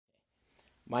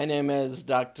My name is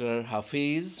Dr.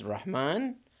 Hafiz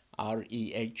Rehman,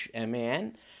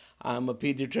 Rehman. I'm a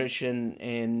pediatrician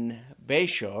in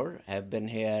Bayshore. I've been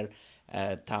here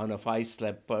a town of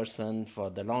Islip person for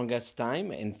the longest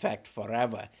time, in fact,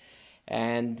 forever.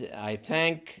 And I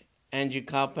thank Angie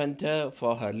Carpenter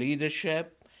for her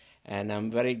leadership, and I'm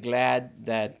very glad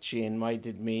that she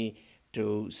invited me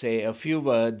to say a few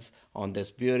words on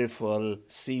this beautiful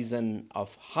season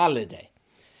of holiday.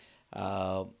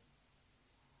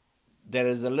 There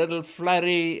is a little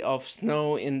flurry of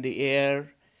snow in the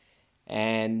air,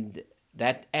 and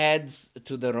that adds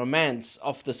to the romance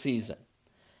of the season.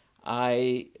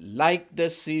 I like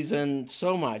this season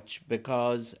so much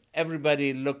because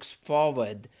everybody looks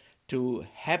forward to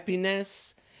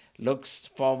happiness, looks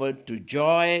forward to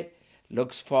joy,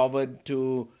 looks forward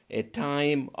to a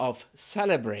time of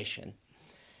celebration.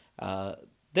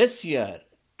 This year,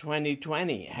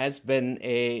 2020, has been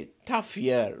a tough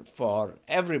year for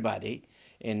everybody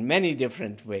in many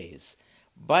different ways,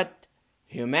 but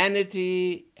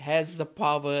humanity has the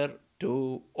power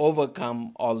to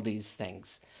overcome all these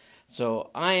things. So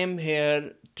I am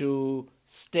here to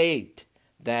state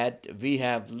that we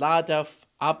have a lot of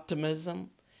optimism.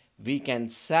 We can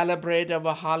celebrate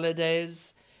our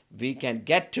holidays. We can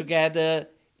get together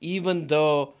even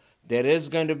though there is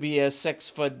going to be a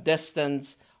 6-foot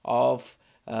distance of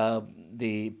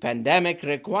the pandemic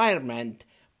requirement,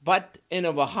 but in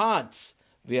our hearts,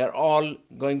 we are all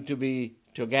going to be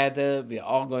together. We are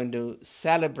all going to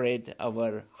celebrate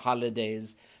our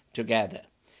holidays together.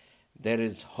 There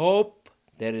is hope.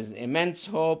 There is immense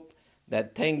hope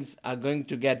that things are going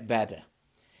to get better.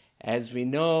 As we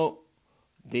know,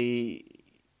 the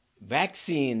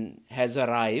vaccine has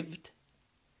arrived.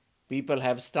 People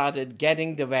have started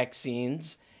getting the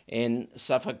vaccines in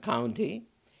Suffolk County,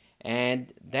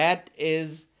 and that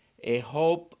is a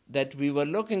hope that we were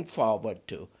looking forward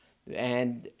to,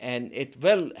 and it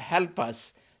will help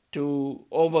us to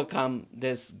overcome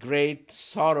this great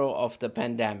sorrow of the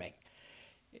pandemic.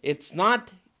 It's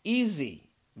not easy.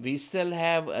 We still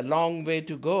have a long way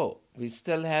to go. We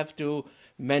still have to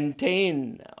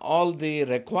maintain all the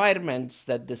requirements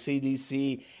that the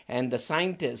CDC and the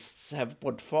scientists have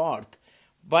put forth.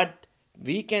 But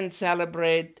we can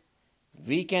celebrate,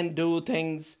 we can do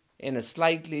things in a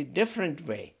slightly different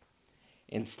way.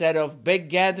 Instead of big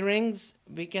gatherings,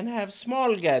 we can have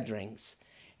small gatherings.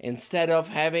 Instead of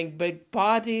having big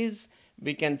parties,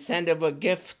 we can send our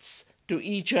gifts to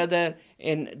each other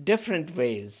in different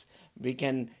ways. We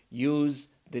can use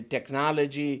the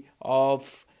technology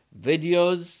of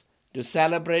videos to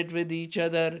celebrate with each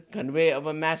other, convey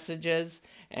our messages,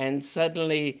 and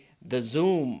suddenly the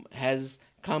Zoom has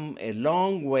come a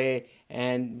long way,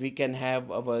 and we can have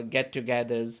our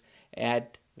get-togethers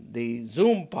at the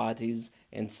Zoom parties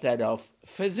instead of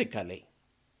physically.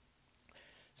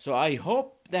 So I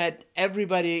hope that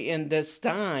everybody in this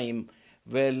time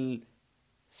will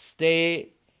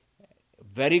stay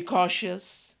very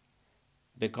cautious,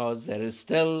 because there is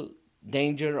still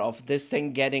danger of this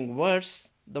thing getting worse,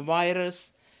 the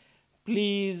virus.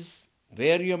 Please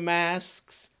wear your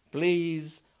masks.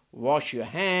 Please wash your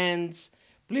hands.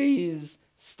 Please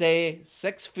stay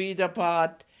 6 feet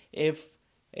apart if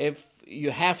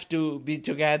you have to be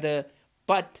together.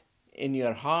 But in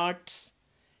your hearts,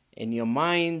 in your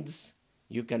minds,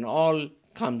 you can all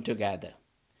come together.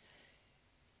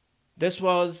 This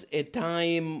was a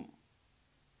time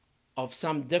of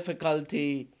some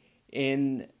difficulty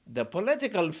in the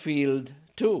political field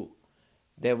too.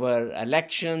 There were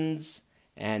elections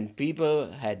and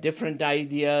people had different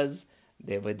ideas.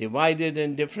 They were divided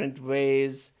in different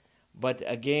ways. But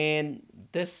again,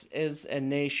 this is a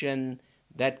nation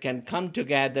that can come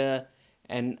together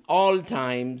in all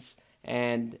times,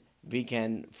 and we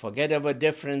can forget our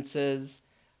differences.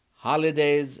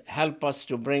 Holidays help us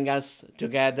to bring us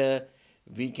together.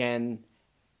 We can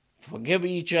forgive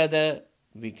each other.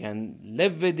 We can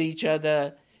live with each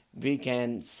other. We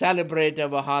can celebrate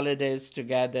our holidays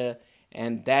together,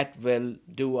 and that will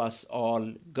do us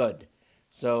all good.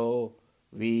 So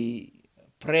we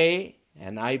pray,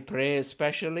 and I pray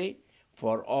especially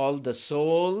for all the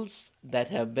souls that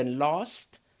have been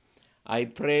lost. I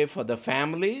pray for the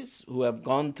families who have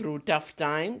gone through tough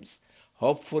times.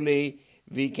 Hopefully,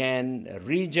 we can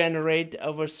regenerate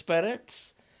our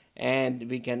spirits and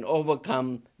we can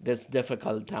overcome this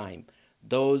difficult time.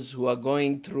 Those who are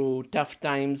going through tough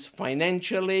times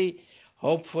financially,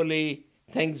 hopefully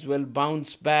things will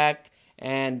bounce back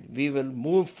and we will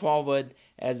move forward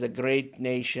as a great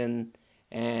nation.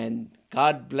 And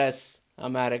God bless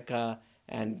America,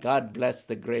 and God bless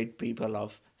the great people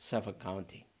of Suffolk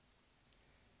County.